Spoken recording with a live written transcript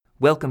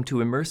Welcome to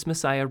Immerse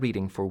Messiah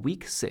reading for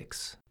Week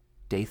 6,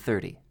 Day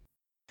 30.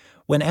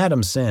 When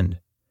Adam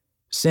sinned,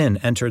 sin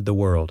entered the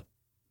world.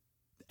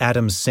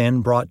 Adam's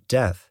sin brought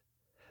death,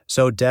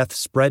 so death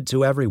spread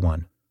to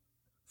everyone,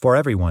 for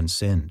everyone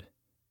sinned.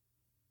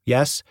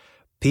 Yes,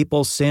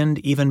 people sinned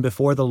even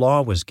before the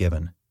law was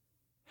given,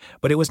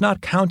 but it was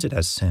not counted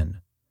as sin,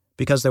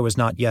 because there was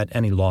not yet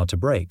any law to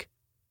break.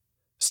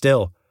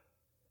 Still,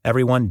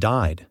 everyone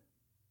died,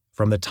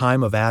 from the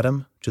time of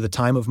Adam to the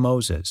time of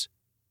Moses,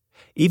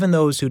 even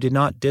those who did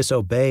not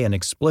disobey an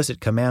explicit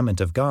commandment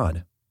of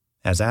God,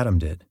 as Adam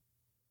did.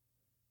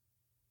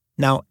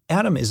 Now,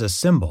 Adam is a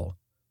symbol,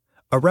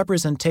 a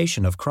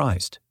representation of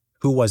Christ,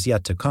 who was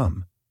yet to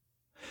come.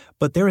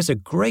 But there is a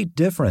great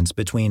difference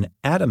between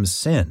Adam's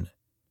sin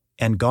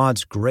and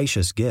God's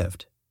gracious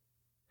gift.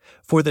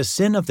 For the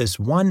sin of this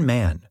one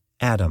man,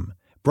 Adam,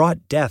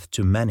 brought death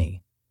to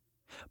many.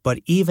 But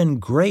even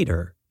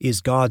greater is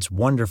God's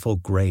wonderful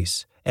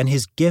grace and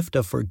His gift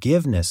of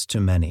forgiveness to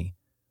many,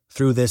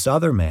 through this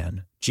other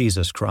man,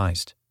 Jesus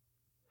Christ.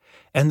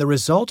 And the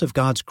result of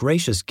God's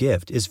gracious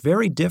gift is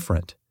very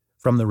different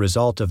from the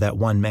result of that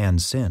one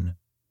man's sin.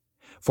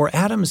 For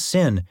Adam's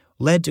sin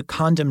led to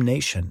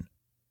condemnation,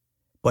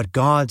 but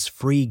God's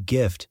free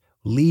gift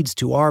leads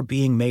to our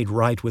being made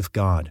right with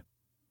God,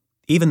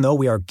 even though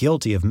we are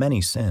guilty of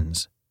many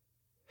sins.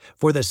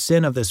 For the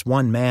sin of this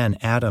one man,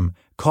 Adam,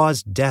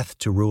 caused death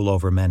to rule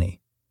over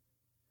many.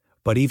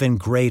 But even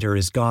greater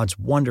is God's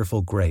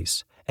wonderful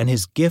grace and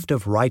His gift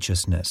of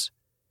righteousness.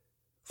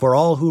 For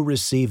all who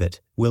receive it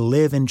will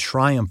live in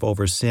triumph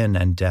over sin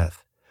and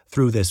death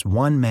through this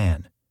one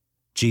man,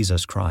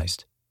 Jesus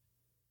Christ.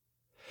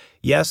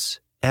 Yes,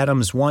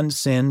 Adam's one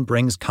sin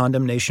brings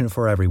condemnation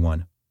for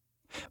everyone,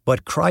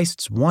 but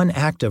Christ's one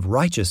act of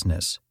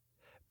righteousness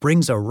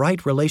brings a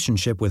right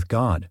relationship with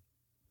God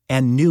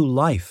and new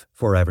life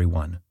for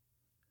everyone.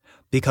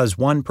 Because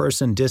one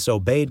person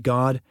disobeyed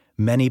God,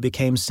 many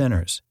became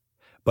sinners,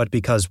 but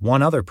because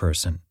one other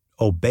person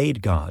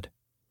obeyed God,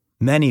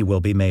 many will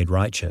be made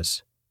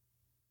righteous.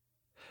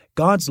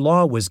 God's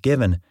law was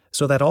given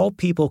so that all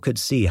people could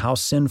see how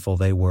sinful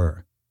they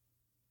were.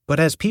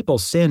 But as people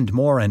sinned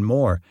more and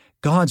more,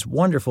 God's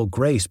wonderful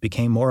grace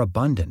became more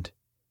abundant.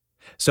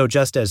 So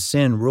just as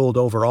sin ruled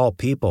over all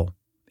people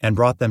and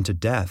brought them to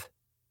death,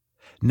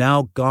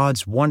 now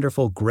God's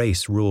wonderful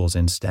grace rules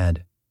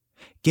instead,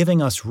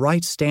 giving us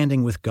right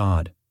standing with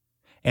God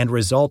and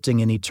resulting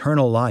in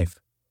eternal life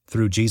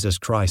through Jesus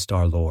Christ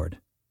our Lord.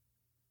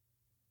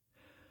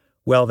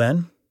 Well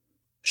then,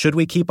 should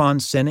we keep on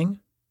sinning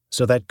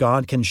so that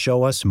God can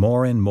show us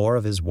more and more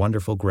of His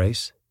wonderful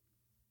grace?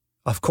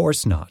 Of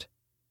course not.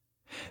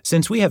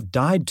 Since we have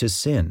died to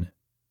sin,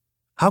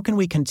 how can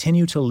we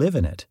continue to live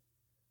in it?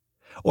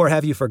 Or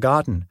have you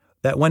forgotten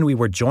that when we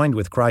were joined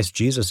with Christ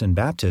Jesus in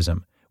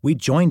baptism, we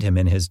joined Him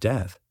in His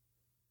death?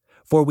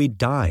 For we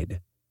died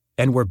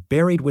and were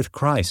buried with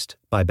Christ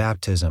by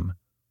baptism.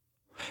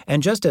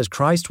 And just as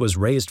Christ was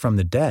raised from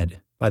the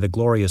dead by the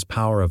glorious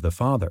power of the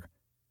Father,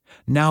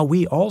 now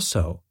we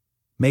also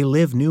may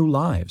live new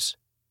lives.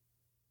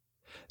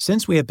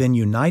 Since we have been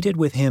united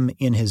with Him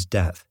in His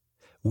death,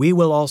 we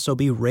will also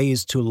be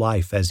raised to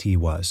life as He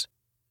was.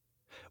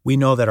 We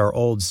know that our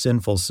old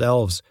sinful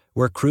selves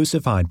were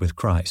crucified with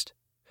Christ,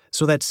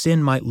 so that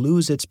sin might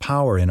lose its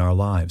power in our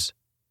lives.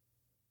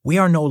 We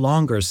are no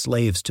longer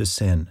slaves to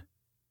sin.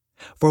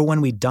 For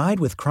when we died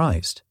with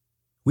Christ,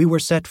 we were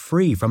set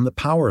free from the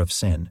power of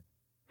sin.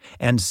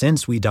 And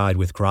since we died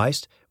with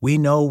Christ, we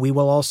know we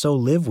will also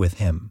live with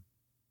Him.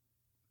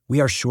 We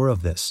are sure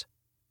of this,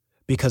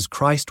 because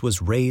Christ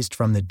was raised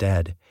from the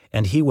dead,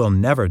 and He will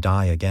never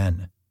die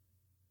again.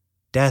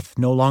 Death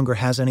no longer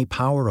has any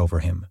power over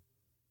Him.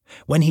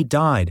 When He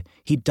died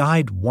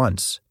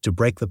once to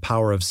break the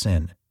power of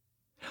sin.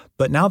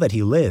 But now that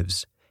He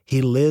lives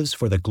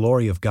for the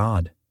glory of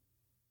God.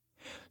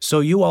 So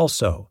you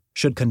also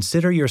should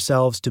consider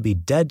yourselves to be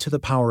dead to the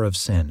power of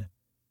sin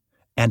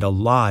and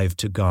alive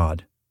to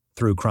God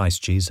through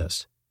Christ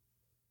Jesus.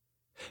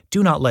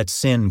 Do not let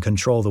sin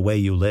control the way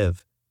you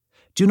live.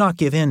 Do not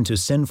give in to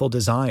sinful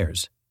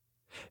desires.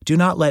 Do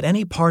not let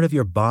any part of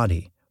your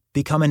body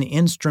become an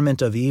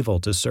instrument of evil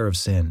to serve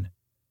sin.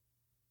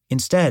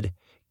 Instead,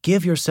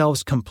 give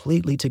yourselves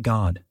completely to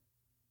God.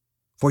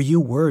 For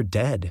you were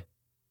dead,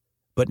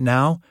 but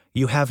now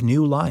you have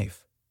new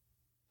life.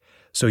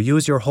 So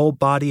use your whole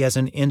body as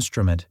an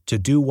instrument to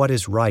do what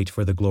is right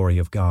for the glory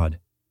of God.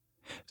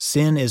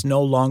 Sin is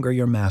no longer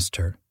your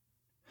master,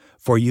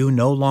 for you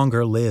no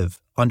longer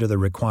live under the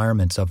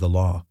requirements of the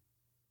law.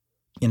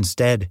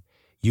 Instead,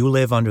 you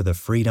live under the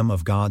freedom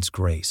of God's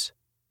grace.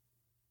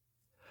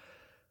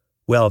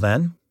 Well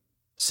then,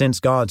 since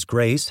God's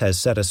grace has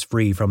set us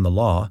free from the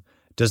law,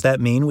 does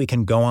that mean we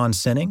can go on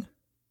sinning?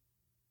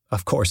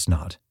 Of course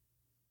not.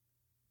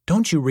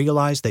 Don't you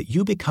realize that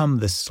you become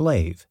the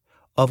slave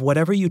of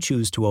whatever you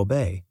choose to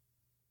obey?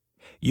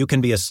 You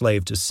can be a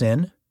slave to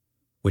sin,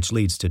 which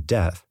leads to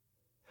death,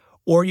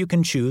 or you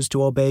can choose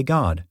to obey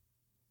God,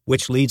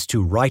 which leads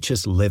to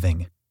righteous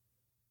living.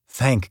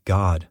 Thank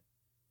God.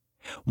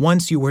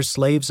 Once you were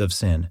slaves of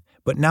sin,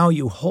 But now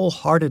you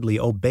wholeheartedly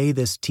obey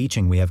this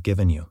teaching we have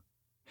given you.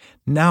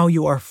 Now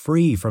you are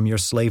free from your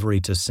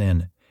slavery to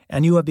sin,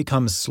 and you have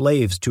become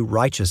slaves to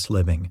righteous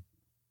living.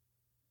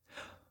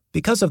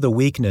 Because of the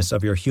weakness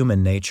of your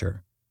human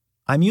nature,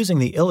 I'm using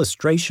the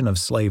illustration of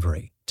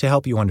slavery to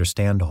help you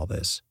understand all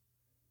this.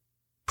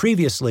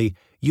 Previously,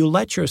 you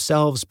let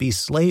yourselves be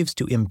slaves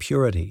to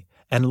impurity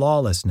and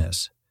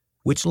lawlessness,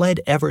 which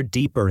led ever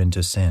deeper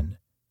into sin.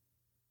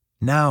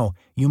 Now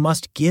you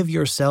must give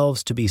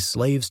yourselves to be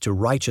slaves to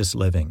righteous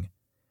living,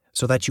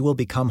 so that you will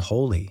become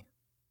holy.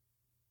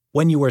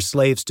 When you were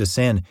slaves to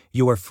sin,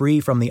 you were free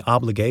from the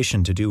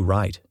obligation to do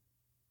right.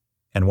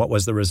 And what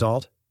was the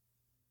result?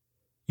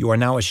 You are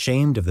now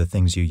ashamed of the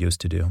things you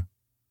used to do,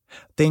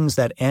 things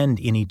that end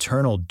in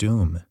eternal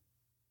doom.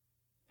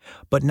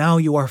 But now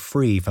you are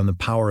free from the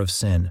power of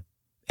sin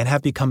and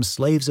have become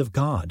slaves of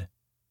God.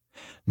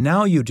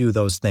 Now you do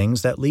those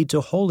things that lead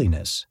to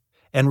holiness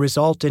and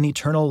result in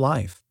eternal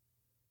life.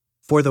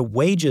 For the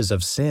wages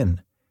of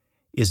sin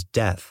is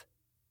death,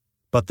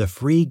 but the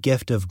free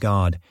gift of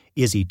God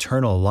is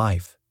eternal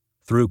life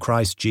through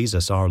Christ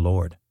Jesus our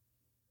Lord.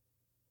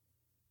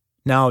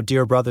 Now,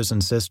 dear brothers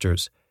and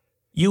sisters,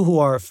 you who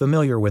are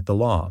familiar with the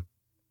law,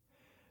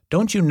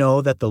 don't you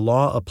know that the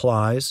law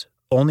applies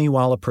only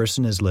while a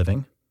person is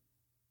living?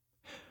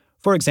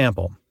 For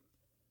example,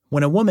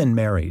 when a woman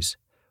marries,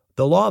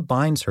 the law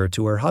binds her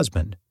to her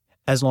husband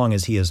as long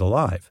as he is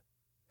alive.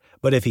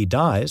 But if he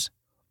dies,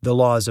 the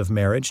laws of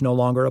marriage no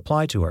longer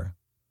apply to her.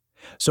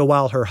 So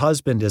while her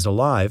husband is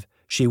alive,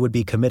 she would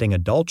be committing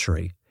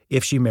adultery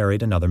if she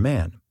married another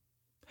man.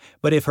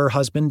 But if her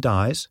husband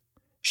dies,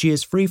 she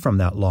is free from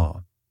that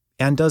law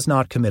and does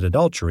not commit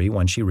adultery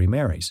when she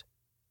remarries.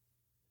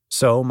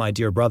 So, my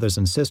dear brothers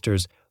and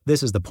sisters,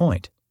 this is the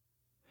point.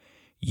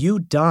 You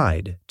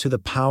died to the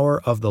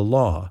power of the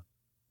law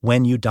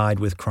when you died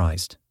with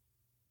Christ.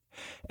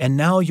 And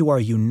now you are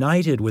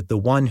united with the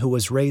one who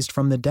was raised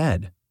from the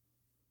dead.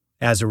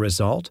 As a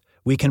result,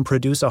 we can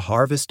produce a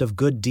harvest of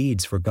good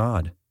deeds for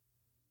God.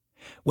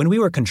 When we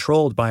were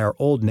controlled by our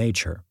old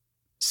nature,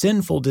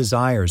 sinful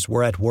desires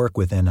were at work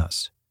within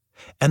us,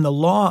 and the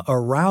law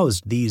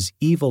aroused these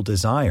evil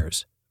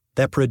desires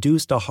that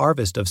produced a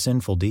harvest of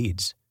sinful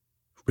deeds,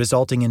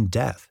 resulting in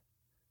death.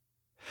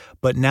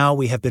 But now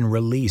we have been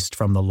released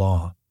from the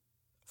law,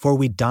 for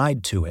we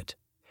died to it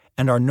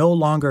and are no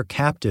longer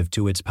captive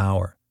to its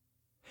power.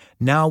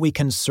 Now we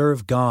can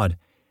serve God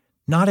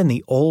not in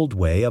the old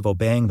way of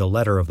obeying the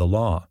letter of the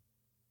law,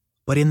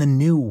 but in the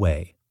new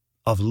way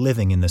of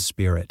living in the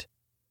Spirit.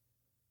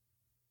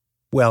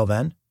 Well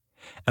then,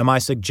 am I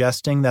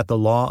suggesting that the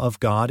law of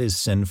God is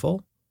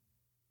sinful?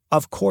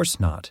 Of course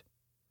not.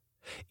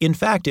 In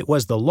fact, it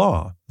was the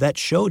law that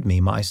showed me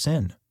my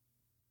sin.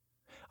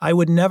 I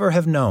would never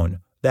have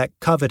known that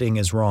coveting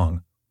is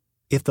wrong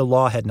if the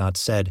law had not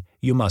said,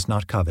 "You must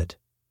not covet."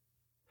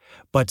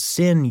 But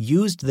sin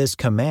used this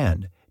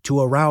command to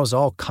arouse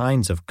all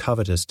kinds of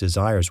covetous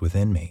desires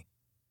within me.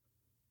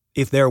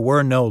 If there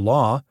were no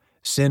law,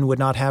 sin would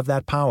not have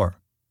that power.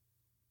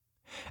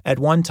 At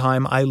one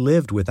time I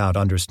lived without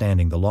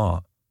understanding the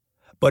law,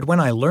 but when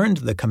I learned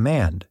the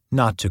command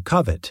not to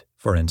covet,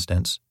 for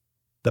instance,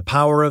 the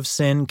power of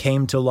sin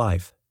came to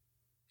life,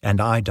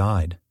 and I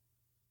died.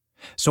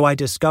 So I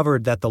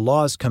discovered that the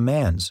law's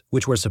commands,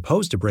 which were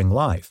supposed to bring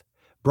life,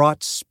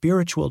 brought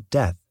spiritual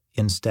death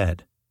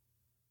instead.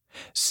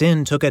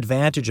 Sin took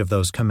advantage of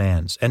those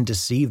commands and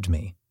deceived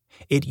me.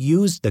 It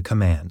used the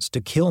commands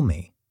to kill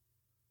me.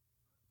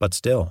 But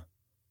still,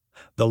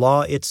 the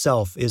law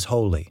itself is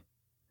holy,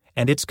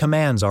 and its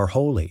commands are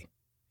holy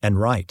and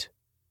right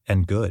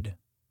and good.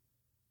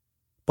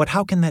 But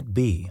how can that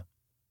be?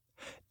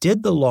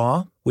 Did the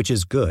law, which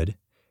is good,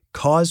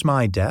 cause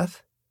my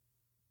death?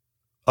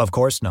 Of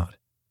course not.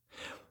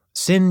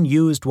 Sin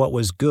used what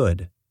was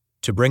good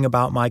to bring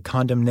about my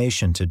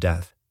condemnation to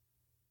death.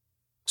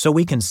 So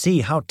we can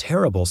see how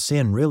terrible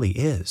sin really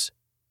is.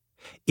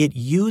 It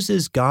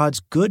uses God's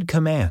good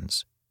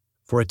commands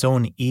for its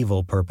own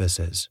evil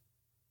purposes.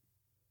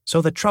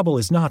 So the trouble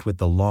is not with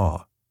the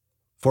law,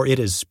 for it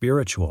is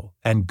spiritual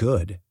and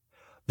good.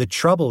 The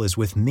trouble is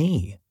with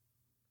me,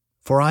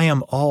 for I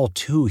am all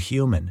too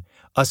human,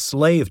 a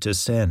slave to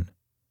sin.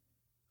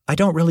 I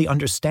don't really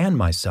understand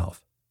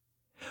myself,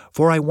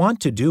 for I want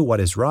to do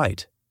what is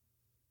right,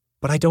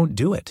 but I don't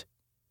do it.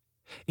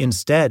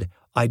 Instead,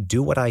 I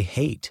do what I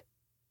hate.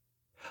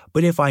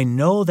 But if I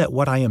know that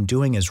what I am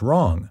doing is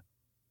wrong,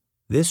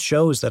 this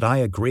shows that I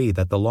agree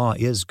that the law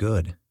is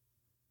good.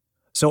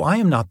 So I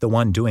am not the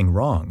one doing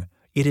wrong.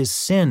 It is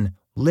sin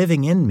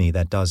living in me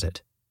that does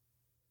it.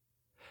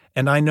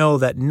 And I know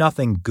that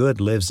nothing good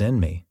lives in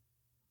me,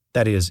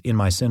 that is, in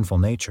my sinful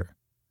nature.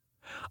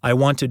 I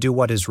want to do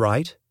what is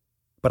right,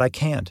 but I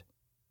can't.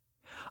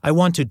 I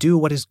want to do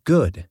what is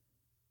good,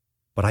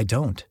 but I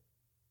don't.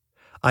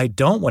 I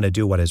don't want to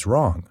do what is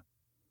wrong,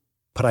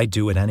 but I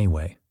do it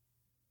anyway.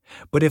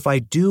 But if I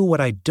do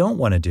what I don't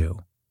want to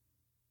do,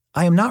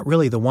 I am not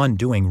really the one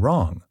doing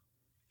wrong.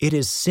 It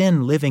is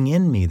sin living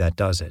in me that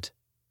does it.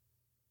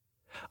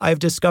 I have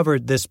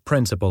discovered this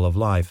principle of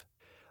life,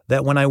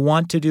 that when I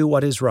want to do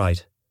what is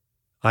right,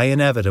 I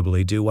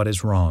inevitably do what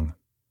is wrong.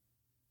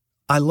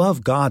 I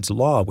love God's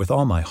law with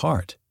all my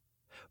heart,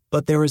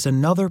 but there is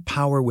another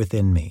power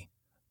within me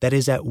that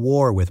is at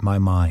war with my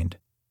mind.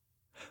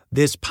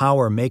 This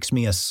power makes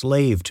me a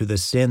slave to the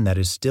sin that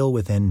is still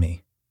within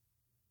me.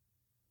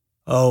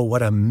 Oh,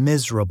 what a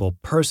miserable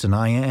person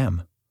I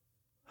am!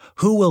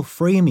 Who will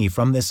free me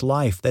from this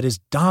life that is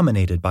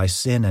dominated by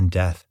sin and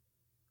death?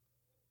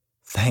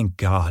 Thank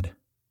God.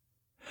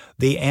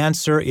 The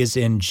answer is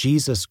in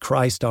Jesus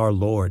Christ our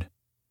Lord.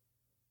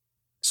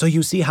 So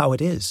you see how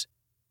it is.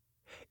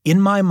 In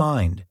my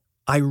mind,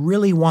 I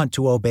really want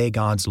to obey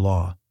God's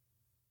law,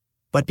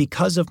 but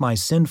because of my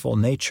sinful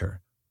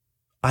nature,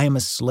 I am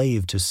a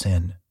slave to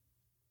sin.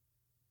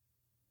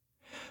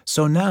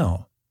 So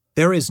now,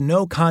 there is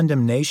no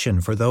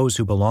condemnation for those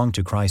who belong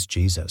to Christ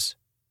Jesus.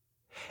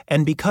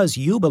 And because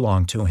you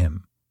belong to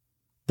Him,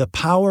 the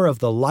power of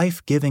the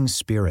life-giving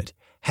Spirit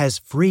has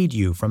freed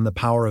you from the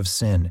power of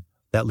sin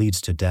that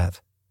leads to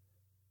death.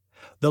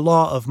 The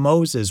law of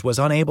Moses was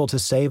unable to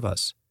save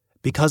us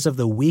because of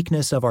the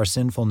weakness of our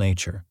sinful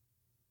nature.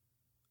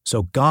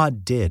 So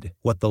God did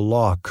what the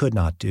law could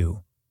not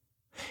do.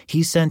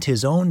 He sent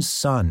His own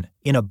Son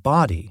in a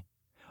body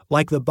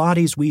like the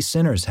bodies we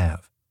sinners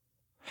have.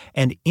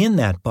 And in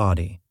that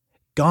body,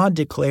 God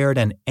declared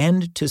an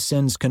end to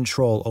sin's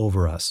control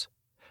over us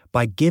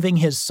by giving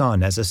His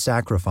Son as a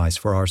sacrifice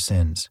for our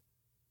sins.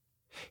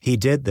 He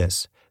did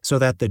this so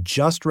that the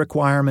just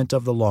requirement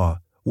of the law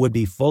would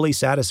be fully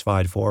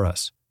satisfied for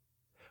us,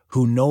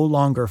 who no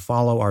longer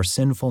follow our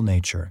sinful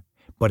nature,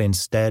 but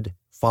instead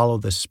follow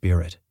the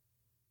Spirit.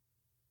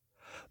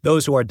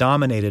 Those who are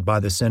dominated by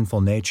the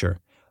sinful nature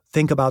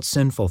think about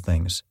sinful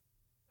things,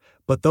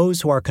 but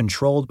those who are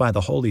controlled by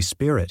the Holy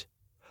Spirit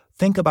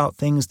think about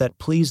things that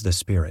please the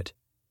Spirit.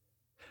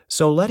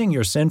 So letting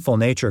your sinful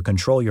nature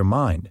control your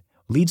mind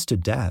leads to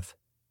death,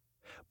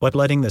 but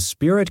letting the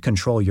Spirit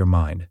control your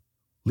mind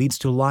leads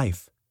to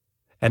life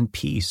and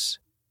peace.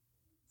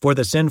 For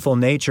the sinful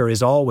nature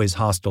is always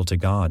hostile to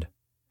God.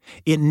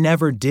 It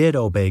never did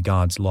obey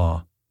God's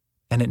law,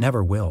 and it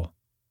never will.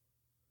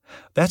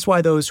 That's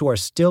why those who are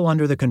still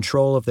under the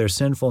control of their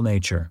sinful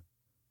nature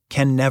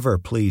can never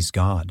please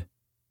God.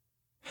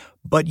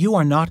 But you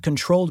are not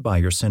controlled by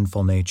your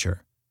sinful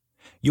nature.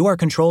 You are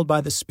controlled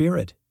by the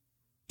Spirit,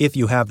 if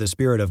you have the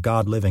Spirit of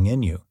God living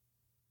in you.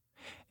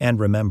 And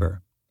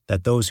remember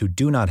that those who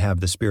do not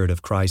have the Spirit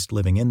of Christ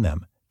living in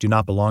them do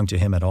not belong to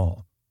Him at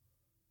all.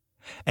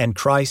 And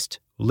Christ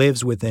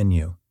lives within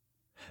you.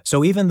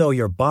 So even though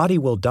your body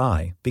will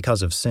die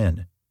because of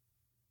sin,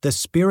 the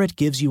Spirit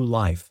gives you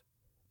life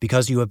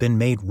because you have been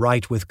made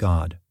right with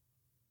God.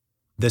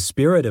 The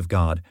Spirit of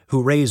God,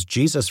 who raised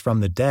Jesus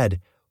from the dead,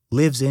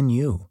 lives in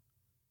you.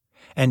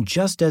 And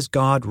just as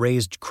God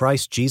raised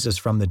Christ Jesus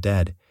from the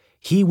dead,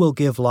 He will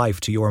give life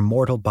to your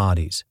mortal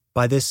bodies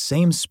by this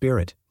same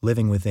Spirit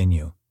living within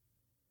you.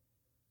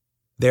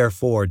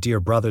 Therefore, dear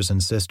brothers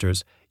and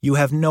sisters, you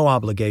have no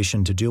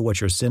obligation to do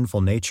what your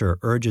sinful nature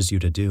urges you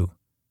to do.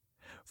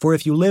 For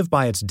if you live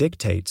by its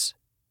dictates,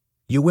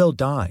 you will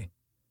die.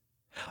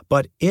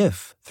 But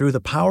if, through the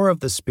power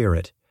of the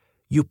Spirit,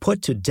 you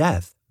put to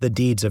death the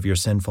deeds of your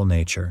sinful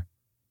nature,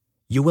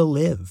 you will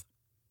live.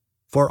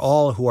 For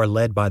all who are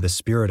led by the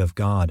Spirit of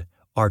God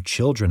are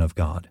children of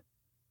God.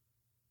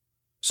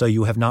 So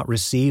you have not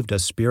received a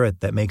spirit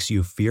that makes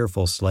you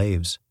fearful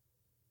slaves.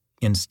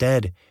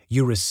 Instead,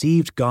 you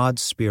received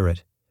God's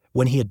Spirit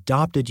when He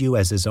adopted you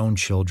as His own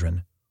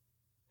children.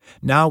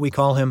 Now we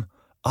call Him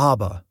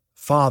Abba,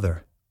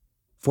 Father,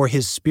 for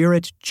His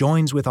Spirit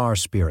joins with our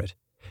spirit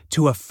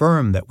to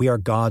affirm that we are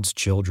God's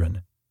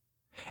children.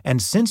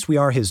 And since we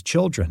are His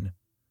children,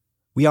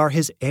 we are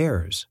His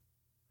heirs.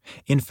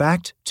 In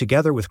fact,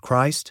 together with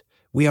Christ,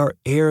 we are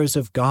heirs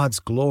of God's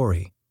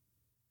glory.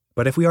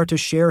 But if we are to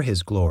share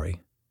His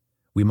glory,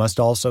 we must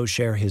also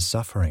share His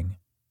suffering.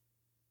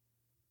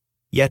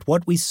 Yet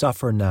what we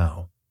suffer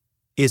now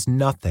is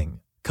nothing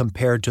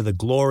compared to the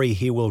glory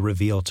He will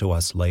reveal to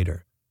us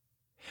later.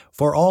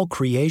 For all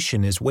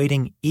creation is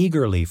waiting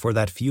eagerly for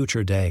that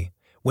future day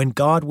when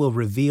God will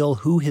reveal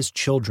who His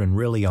children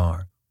really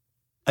are.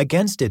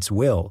 Against its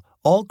will,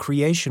 all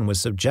creation was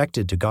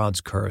subjected to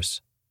God's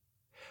curse.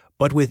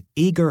 But with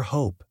eager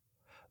hope,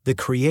 the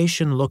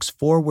creation looks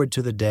forward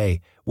to the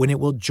day when it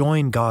will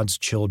join God's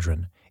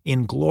children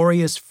in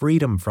glorious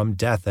freedom from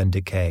death and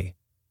decay.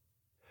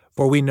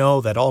 For we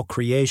know that all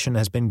creation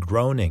has been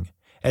groaning,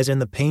 as in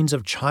the pains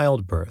of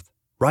childbirth,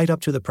 right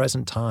up to the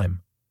present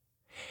time.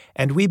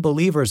 And we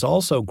believers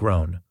also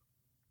groan,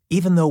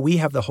 even though we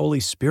have the Holy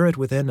Spirit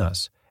within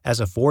us as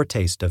a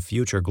foretaste of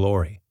future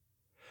glory.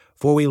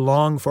 For we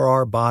long for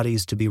our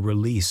bodies to be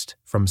released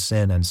from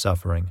sin and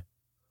suffering.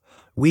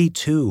 We,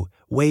 too,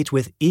 wait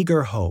with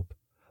eager hope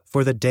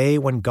for the day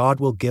when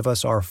God will give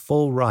us our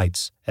full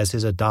rights as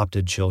His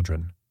adopted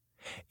children,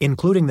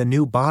 including the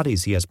new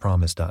bodies He has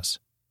promised us.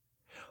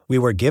 We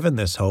were given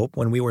this hope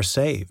when we were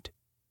saved.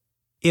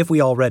 If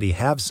we already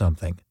have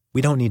something,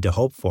 we don't need to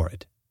hope for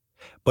it.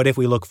 But if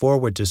we look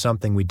forward to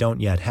something we don't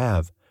yet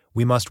have,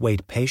 we must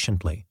wait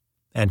patiently,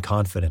 and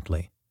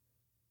confidently.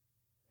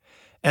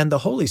 And the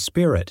Holy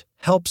Spirit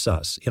helps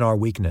us in our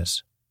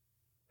weakness.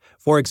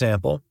 For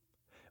example,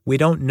 we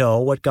don't know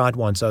what God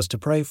wants us to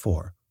pray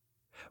for,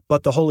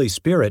 but the Holy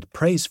Spirit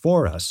prays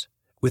for us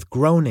with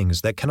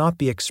groanings that cannot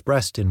be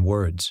expressed in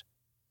words.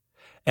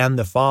 And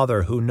the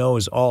Father who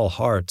knows all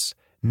hearts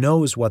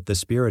knows what the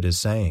Spirit is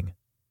saying,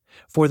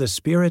 for the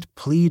Spirit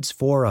pleads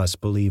for us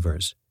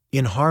believers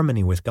in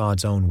harmony with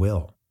God's own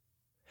will.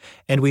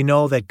 And we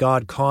know that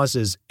God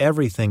causes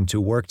everything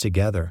to work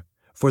together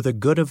for the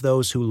good of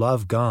those who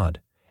love God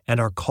and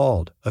are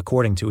called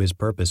according to His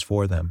purpose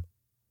for them.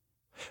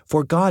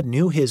 For God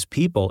knew His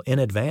people in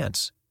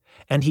advance,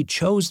 and He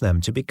chose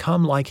them to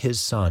become like His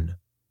Son,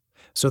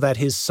 so that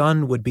His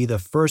Son would be the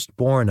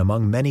firstborn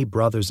among many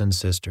brothers and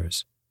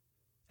sisters.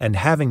 And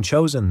having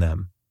chosen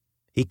them,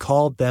 He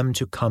called them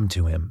to come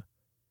to Him.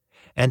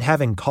 And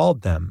having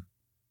called them,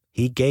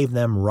 He gave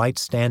them right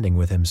standing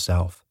with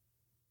Himself.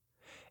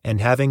 And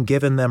having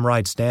given them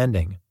right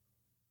standing,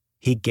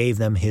 He gave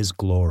them His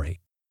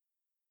glory.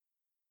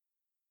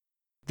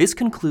 This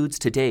concludes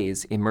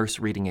today's Immerse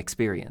Reading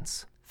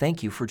Experience.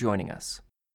 Thank you for joining us.